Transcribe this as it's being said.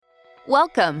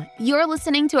Welcome. You're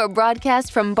listening to a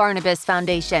broadcast from Barnabas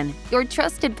Foundation, your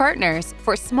trusted partners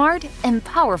for smart and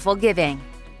powerful giving.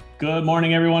 Good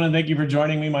morning, everyone, and thank you for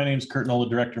joining me. My name is Kurt Nola,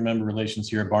 Director of Member Relations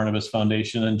here at Barnabas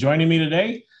Foundation, and joining me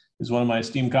today is one of my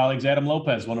esteemed colleagues, Adam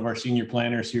Lopez, one of our senior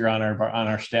planners here on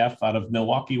our staff out of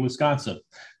Milwaukee, Wisconsin.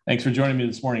 Thanks for joining me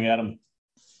this morning, Adam.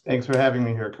 Thanks for having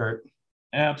me here, Kurt.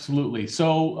 Absolutely.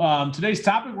 So today's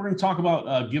topic, we're going to talk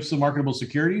about gifts of marketable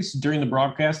securities. During the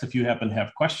broadcast, if you happen to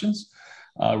have questions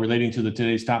relating to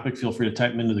today's topic, feel free to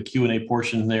type them into the Q&A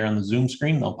portion there on the Zoom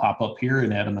screen. They'll pop up here,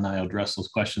 and Adam and I will address those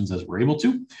questions as we're able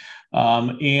to.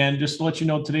 And just to let you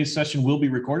know, today's session will be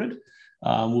recorded.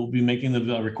 We'll be making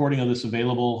the recording of this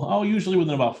available, usually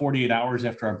within about 48 hours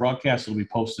after our broadcast. It'll be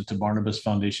posted to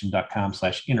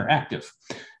barnabasfoundation.com/interactive.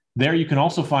 There you can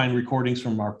also find recordings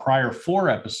from our prior 4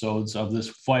 episodes of this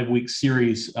 5-week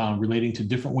series relating to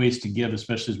different ways to give,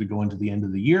 especially as we go into the end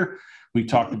of the year. We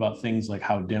talked about things like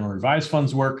how donor advised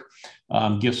funds work,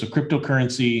 gifts of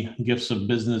cryptocurrency, gifts of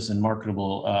business and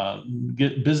marketable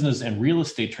business and real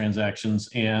estate transactions,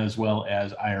 as well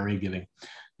as IRA giving.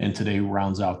 And today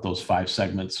rounds out those 5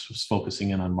 segments,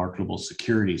 focusing in on marketable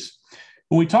securities.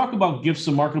 When we talk about gifts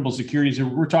of marketable securities,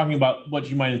 we're talking about what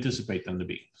you might anticipate them to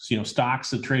be. So, stocks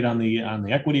that trade on the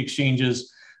equity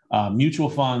exchanges, mutual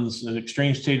funds,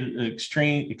 exchange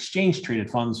traded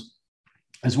funds,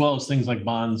 as well as things like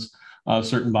bonds.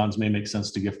 Certain bonds may make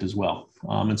sense to gift as well.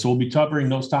 And so we'll be covering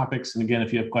those topics. And again,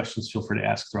 if you have questions, feel free to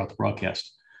ask throughout the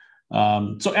broadcast.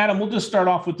 So Adam, we'll just start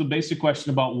off with the basic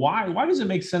question about why does it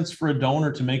make sense for a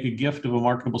donor to make a gift of a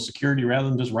marketable security rather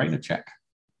than just writing a check?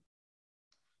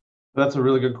 That's a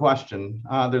really good question.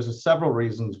 There's several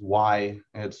reasons why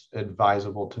it's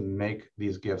advisable to make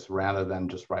these gifts rather than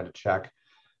just write a check.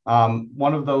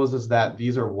 One of those is that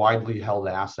these are widely held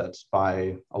assets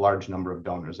by a large number of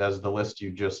donors. As the list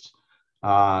you just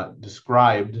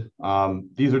described,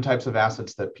 these are types of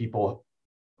assets that people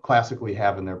classically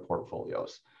have in their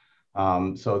portfolios.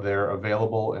 So they're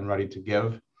available and ready to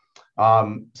give.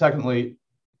 Secondly,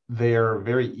 they're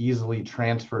very easily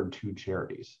transferred to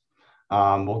charities.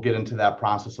 We'll get into that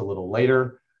process a little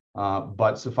later,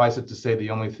 but suffice it to say, the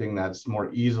only thing that's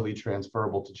more easily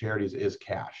transferable to charities is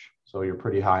cash. So you're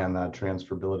pretty high on that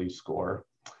transferability score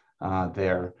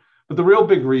there. But the real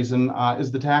big reason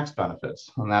is the tax benefits,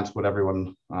 and that's what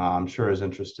everyone I'm sure is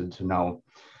interested to know.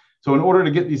 So in order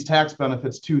to get these tax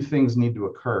benefits, 2 things need to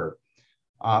occur.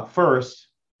 First,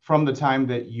 from the time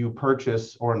that you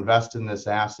purchase or invest in this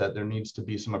asset, there needs to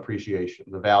be some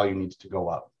appreciation. The value needs to go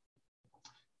up.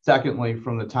 Secondly,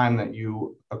 from the time that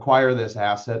you acquire this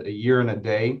asset, a year and a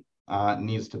day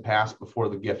needs to pass before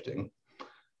the gifting.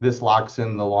 This locks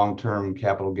in the long-term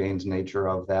capital gains nature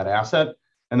of that asset,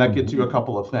 and that gets you a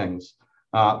couple of things.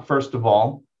 First of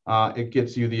all, it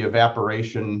gets you the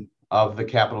evaporation of the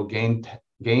capital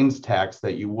gains tax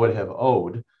that you would have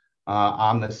owed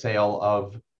on the sale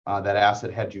of that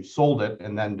asset had you sold it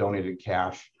and then donated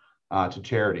cash to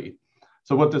charity.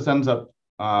 So what this ends up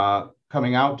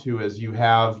coming out to is you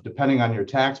have, depending on your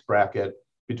tax bracket,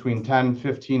 between 10,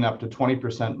 15, up to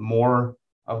 20% more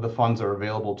of the funds are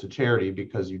available to charity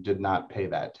because you did not pay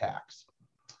that tax.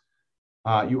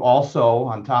 You also,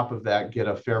 on top of that, get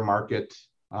a fair market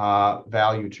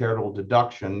value charitable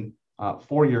deduction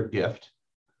for your gift,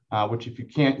 which if you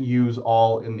can't use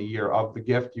all in the year of the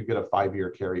gift, you get a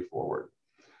 5-year carry forward.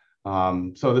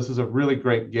 So this is a really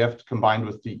great gift combined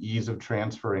with the ease of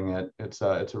transferring it. It's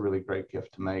a really great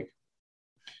gift to make.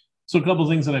 So a couple of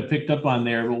things that I picked up on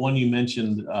there, but one you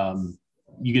mentioned,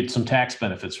 you get some tax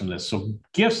benefits from this. So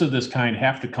gifts of this kind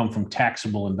have to come from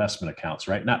taxable investment accounts,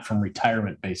 right? Not from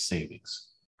retirement-based savings.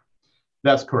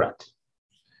 That's correct.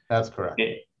 That's correct.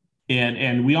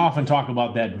 And we often talk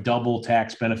about that double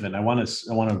tax benefit. And I want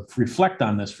to reflect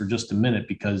on this for just a minute,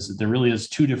 because there really is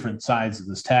 2 different sides of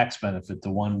this tax benefit,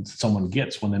 the one someone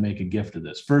gets when they make a gift of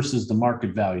this. First is the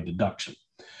market value deduction.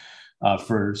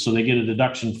 So they get a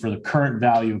deduction for the current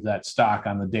value of that stock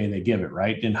on the day they give it,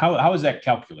 right? And how is that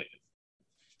calculated?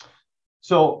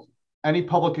 So any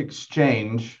public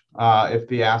exchange, if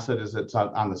the asset is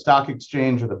on the stock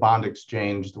exchange or the bond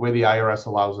exchange, the way the IRS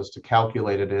allows us to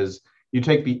calculate it is you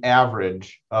take the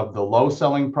average of the low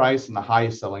selling price and the high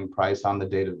selling price on the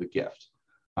date of the gift.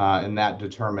 And that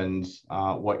determines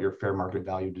what your fair market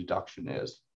value deduction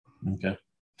is. Okay.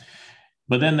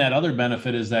 But then that other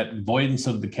benefit is that avoidance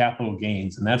of the capital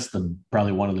gains. And that's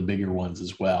probably one of the bigger ones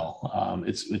as well.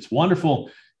 It's wonderful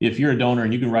if you're a donor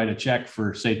and you can write a check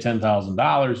for, say,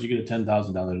 $10,000, you get a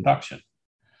 $10,000 deduction.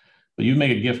 But you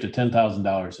make a gift of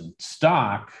 $10,000 in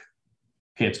stock,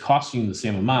 okay, it's costing you the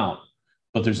same amount,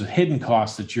 but there's a hidden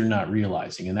cost that you're not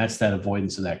realizing, and that's that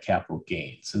avoidance of that capital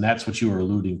gains. And that's what you were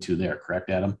alluding to there, correct,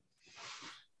 Adam?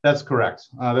 That's correct.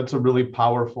 That's a really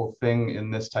powerful thing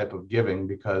in this type of giving,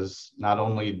 because not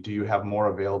only do you have more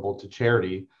available to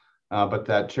charity, but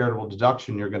that charitable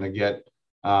deduction you're going to get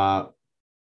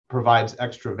provides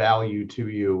extra value to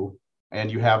you, and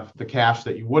you have the cash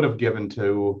that you would have given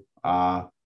to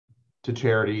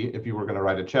charity if you were going to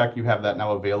write a check. You have that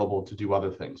now available to do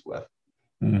other things with.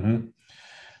 Mm-hmm.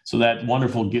 So that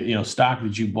wonderful, stock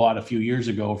that you bought a few years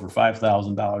ago for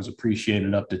 $5,000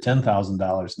 appreciated up to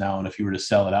 $10,000 now. And if you were to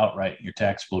sell it outright in your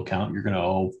taxable account, you're going to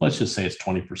owe, let's just say it's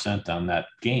 20% on that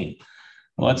gain.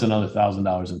 Well, that's another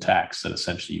 $1,000 in tax that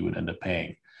essentially you would end up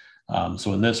paying.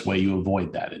 So in this way, you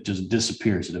avoid that. It just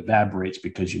disappears. It evaporates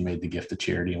because you made the gift to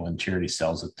charity. And when charity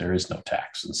sells it, there is no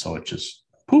tax. And so it just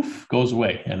poof, goes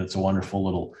away. And it's a wonderful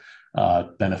little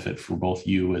benefit for both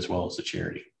you as well as the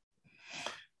charity.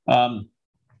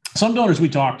 Some donors we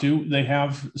talk to, they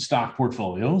have stock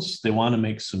portfolios. They want to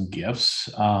make some gifts,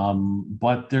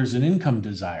 but there's an income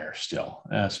desire still,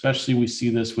 especially we see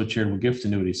this with charitable gift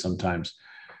annuities sometimes.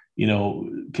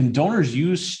 Can donors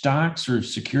use stocks or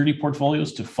security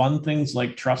portfolios to fund things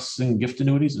like trusts and gift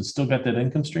annuities and still get that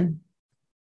income stream?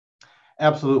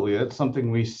 Absolutely. That's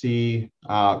something we see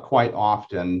quite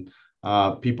often.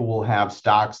 People will have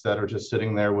stocks that are just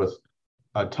sitting there with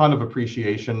a ton of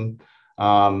appreciation,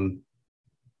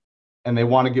 and they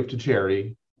want to give to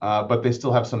charity, but they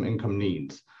still have some income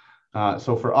needs.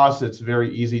 So for us, it's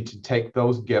very easy to take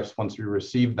those gifts once we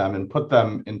receive them and put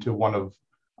them into one of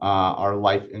our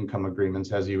life income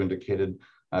agreements. As you indicated,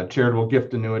 charitable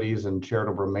gift annuities and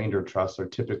charitable remainder trusts are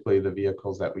typically the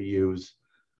vehicles that we use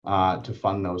to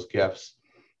fund those gifts.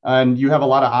 And you have a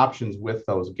lot of options with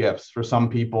those gifts. For some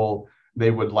people, they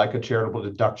would like a charitable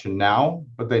deduction now,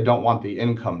 but they don't want the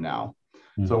income now.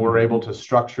 So we're able to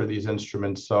structure these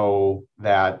instruments so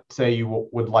that, say you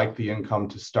would like the income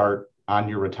to start on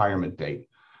your retirement date,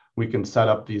 we can set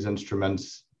up these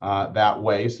instruments that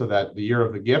way so that the year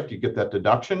of the gift, you get that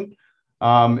deduction,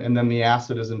 and then the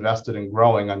asset is invested and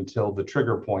growing until the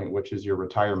trigger point, which is your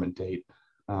retirement date,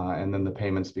 and then the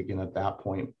payments begin at that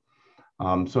point.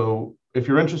 So if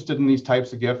you're interested in these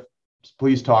types of gifts,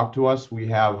 please talk to us. We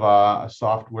have a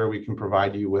software we can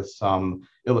provide you with some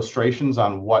illustrations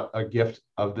on what a gift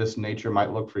of this nature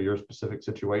might look for your specific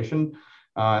situation.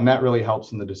 And that really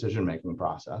helps in the decision-making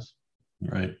process.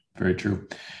 Right. Very true.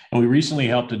 And we recently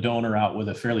helped a donor out with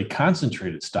a fairly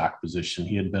concentrated stock position.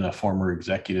 He had been a former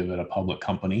executive at a public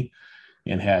company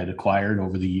and had acquired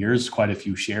over the years quite a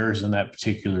few shares in that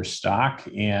particular stock.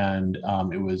 And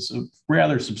it was a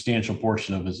rather substantial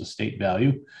portion of his estate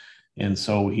value. And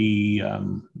so he,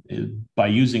 by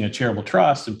using a charitable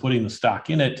trust and putting the stock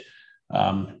in it,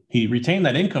 he retained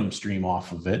that income stream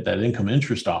off of it, that income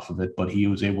interest off of it, but he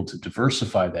was able to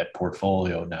diversify that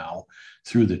portfolio now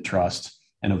through the trust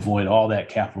and avoid all that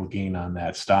capital gain on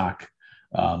that stock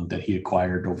that he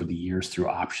acquired over the years through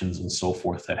options and so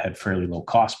forth that had fairly low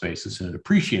cost basis and it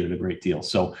appreciated a great deal.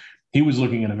 So he was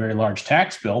looking at a very large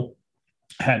tax bill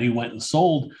had he went and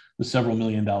sold the several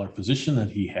 $million position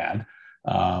that he had.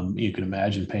 You can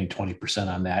imagine paying 20%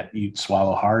 on that. You'd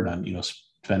swallow hard on,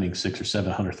 spending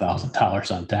 $600,000 or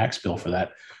 $700,000 on tax bill for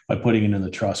that. By putting it in the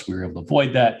trust, we were able to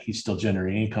avoid that. He's still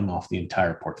generating income off the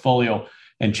entire portfolio,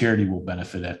 and charity will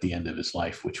benefit at the end of his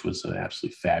life, which was an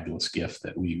absolutely fabulous gift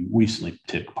that we recently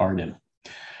took part in.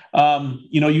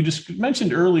 You just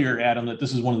mentioned earlier, Adam, that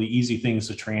this is one of the easy things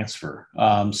to transfer.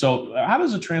 So how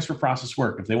does the transfer process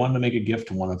work? If they wanted to make a gift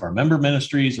to one of our member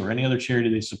ministries or any other charity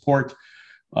they support,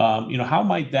 how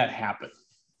might that happen?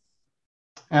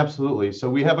 Absolutely. So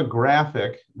we have a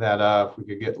graphic that if we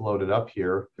could get loaded up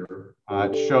here,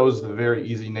 it shows the very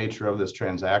easy nature of this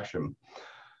transaction.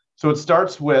 So it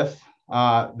starts with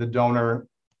the donor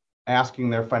asking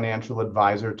their financial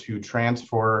advisor to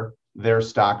transfer their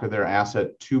stock or their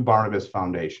asset to Barnabas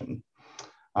Foundation.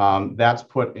 That's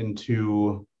put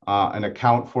into an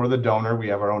account for the donor. We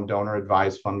have our own donor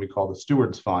advised fund we call the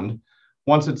Stewards Fund.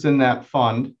 Once it's in that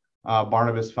fund,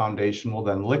 Barnabas Foundation will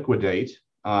then liquidate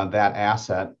that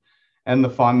asset, and the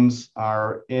funds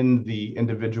are in the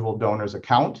individual donor's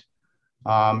account,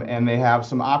 and they have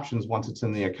some options once it's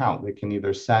in the account. They can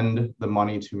either send the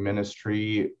money to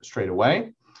ministry straight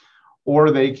away, or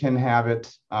they can have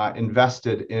it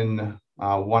invested in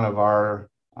one of our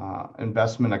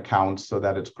investment accounts so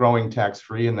that it's growing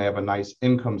tax-free and they have a nice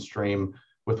income stream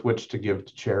with which to give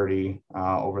to charity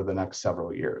over the next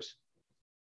several years.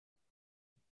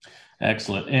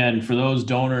 Excellent. And for those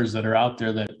donors that are out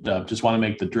there that just want to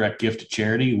make the direct gift to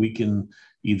charity, we can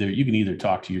you can either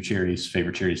talk to your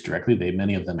favorite charities directly.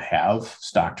 Many of them have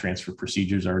stock transfer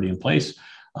procedures already in place.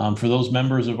 For those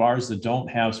members of ours that don't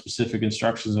have specific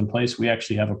instructions in place, we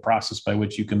actually have a process by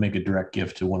which you can make a direct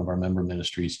gift to one of our member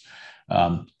ministries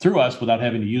through us without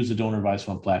having to use the donor advised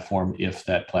fund platform if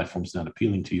that platform is not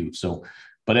appealing to you. So,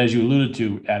 but as you alluded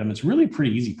to, Adam, it's really a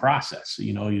pretty easy process.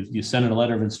 You send in a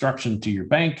letter of instruction to your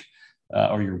bank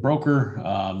or your broker,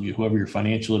 whoever your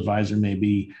financial advisor may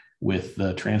be, with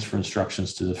the transfer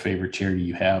instructions to the favorite charity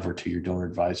you have or to your donor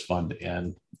advised fund,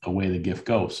 and away the gift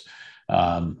goes.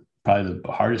 Probably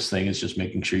the hardest thing is just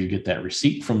making sure you get that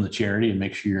receipt from the charity and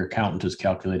make sure your accountant is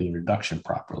calculating deduction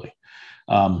properly.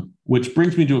 Which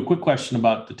brings me to a quick question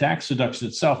about the tax deduction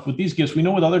itself. With these gifts, we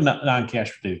know with other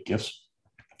non-cash related gifts,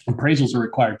 appraisals are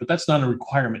required, but that's not a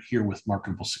requirement here with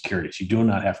marketable securities. You do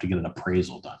not have to get an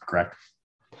appraisal done, correct?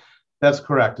 That's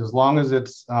correct. As long as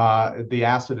it's the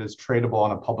asset is tradable on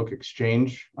a public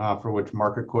exchange for which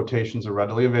market quotations are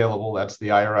readily available, that's the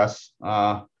IRS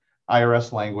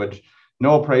language,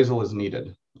 no appraisal is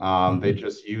needed. They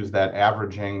just use that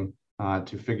averaging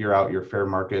to figure out your fair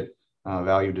market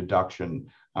value deduction,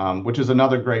 which is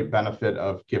another great benefit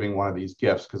of giving one of these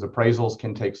gifts, because appraisals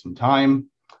can take some time.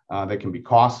 They can be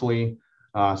costly.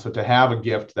 So to have a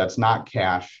gift that's not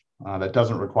cash, that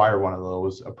doesn't require one of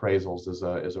those appraisals is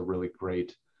a really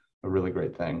great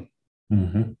thing.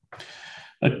 Mm-hmm.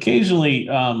 Occasionally,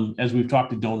 as we've talked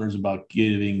to donors about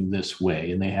giving this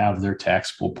way, and they have their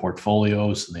taxable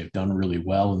portfolios and they've done really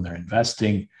well in their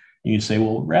investing, and you say,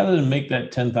 well, rather than make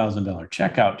that $10,000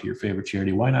 check out to your favorite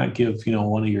charity, why not give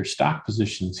one of your stock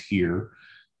positions here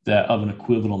that of an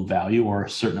equivalent value or a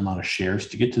certain amount of shares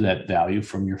to get to that value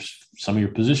from some of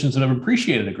your positions that have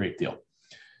appreciated a great deal?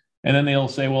 And then they'll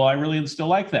say, well, I really still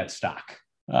like that stock.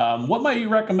 What might you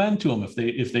recommend to them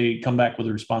if they come back with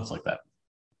a response like that?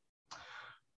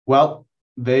 Well,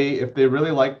 if they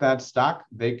really like that stock,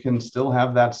 they can still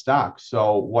have that stock.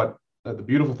 So what the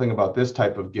beautiful thing about this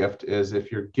type of gift is,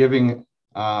 if you're giving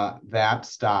that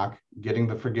stock, getting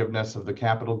the forgiveness of the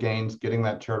capital gains, getting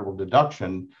that charitable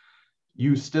deduction,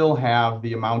 you still have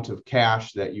the amount of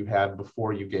cash that you had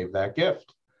before you gave that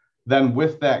gift. Then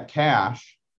with that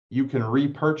cash, you can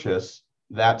repurchase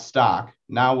that stock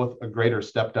now with a greater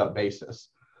stepped up basis.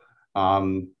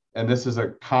 And this is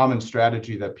a common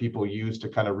strategy that people use to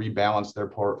kind of rebalance their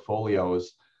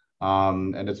portfolios.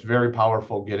 And it's very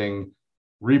powerful,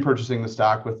 repurchasing the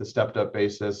stock with the stepped up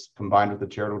basis combined with the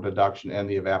charitable deduction and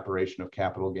the evaporation of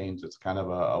capital gains. It's kind of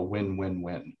a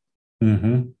win-win-win.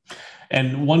 Mm-hmm.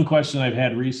 And one question I've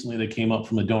had recently that came up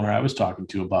from a donor I was talking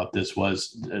to about this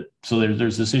was, so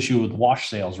there's this issue with wash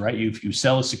sales, right? If you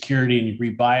sell a security and you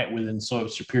rebuy it within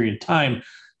such a period of time,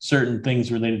 certain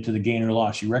things related to the gain or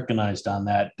loss you recognized on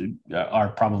that are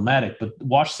problematic, but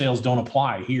wash sales don't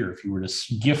apply here. If you were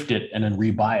to gift it and then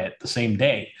rebuy it the same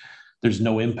day, there's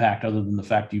no impact other than the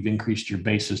fact you've increased your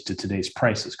basis to today's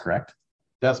prices, correct?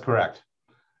 That's correct.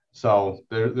 So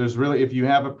there's really, if you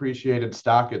have appreciated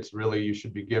stock, it's really, you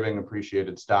should be giving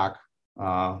appreciated stock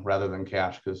rather than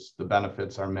cash, because the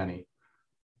benefits are many.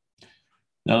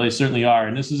 No, they certainly are.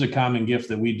 And this is a common gift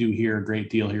that we do here a great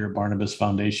deal here at Barnabas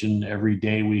Foundation. Every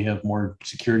day we have more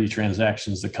security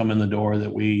transactions that come in the door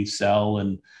that we sell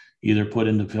and either put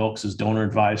into folks as donor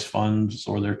advised funds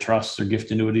or their trusts or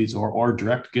gift annuities or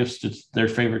direct gifts to their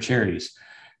favorite charities.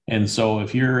 And so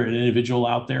if you're an individual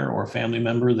out there or a family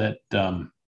member that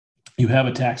you have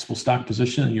a taxable stock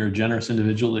position and you're a generous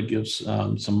individual that gives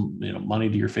some money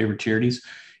to your favorite charities,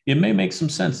 it may make some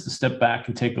sense to step back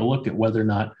and take a look at whether or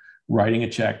not writing a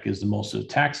check is the most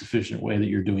tax efficient way that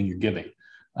you're doing your giving.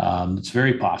 It's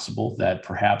very possible that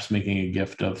perhaps making a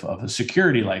gift of a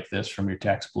security like this from your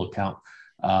taxable account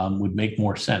would make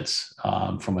more sense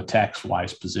from a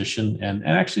tax-wise position and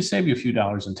actually save you a few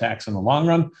dollars in tax in the long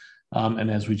run. And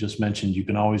as we just mentioned, you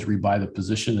can always rebuy the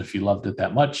position if you loved it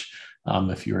that much.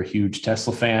 If you're a huge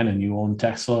Tesla fan and you own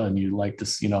Tesla and you like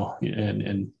this,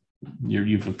 and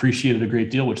you've appreciated a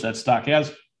great deal, which that stock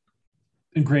has,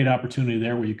 a great opportunity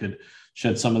there where you could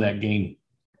shed some of that gain,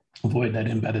 avoid that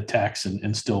embedded tax,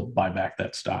 and still buy back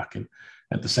that stock, and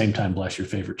at the same time bless your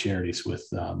favorite charities with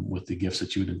the gifts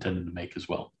that you had intended to make as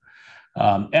well.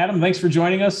 Adam, thanks for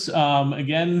joining us.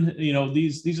 Again,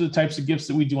 these are the types of gifts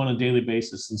that we do on a daily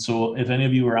basis. And so if any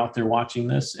of you are out there watching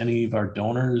this, any of our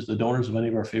donors, the donors of any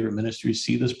of our favorite ministries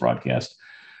see this broadcast,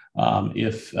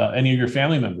 if any of your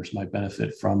family members might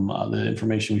benefit from the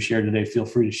information we shared today, feel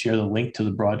free to share the link to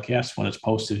the broadcast when it's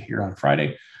posted here on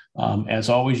Friday. As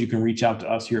always, you can reach out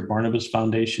to us here at Barnabas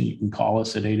Foundation. You can call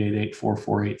us at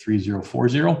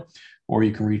 888-448-3040, or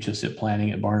you can reach us at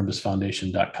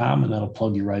planning@barnabasfoundation.com, and that'll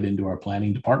plug you right into our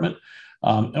planning department.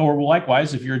 Or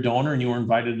likewise, if you're a donor and you were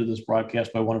invited to this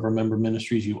broadcast by one of our member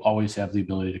ministries, you always have the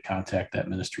ability to contact that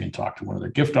ministry and talk to one of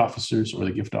their gift officers or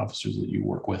the gift officers that you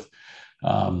work with,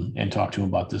 and talk to them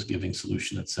about this giving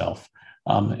solution itself.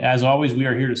 As always, we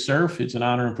are here to serve. It's an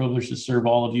honor and privilege to serve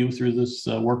all of you through this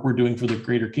work we're doing for the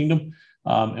greater kingdom.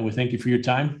 And we thank you for your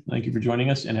time. Thank you for joining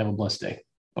us, and have a blessed day.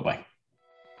 Bye-bye.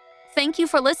 Thank you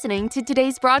for listening to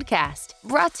today's broadcast,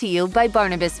 brought to you by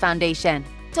Barnabas Foundation.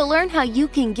 To learn how you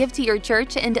can give to your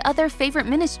church and other favorite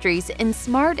ministries in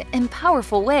smart and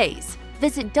powerful ways,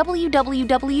 visit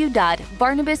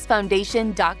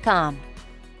www.barnabasfoundation.com.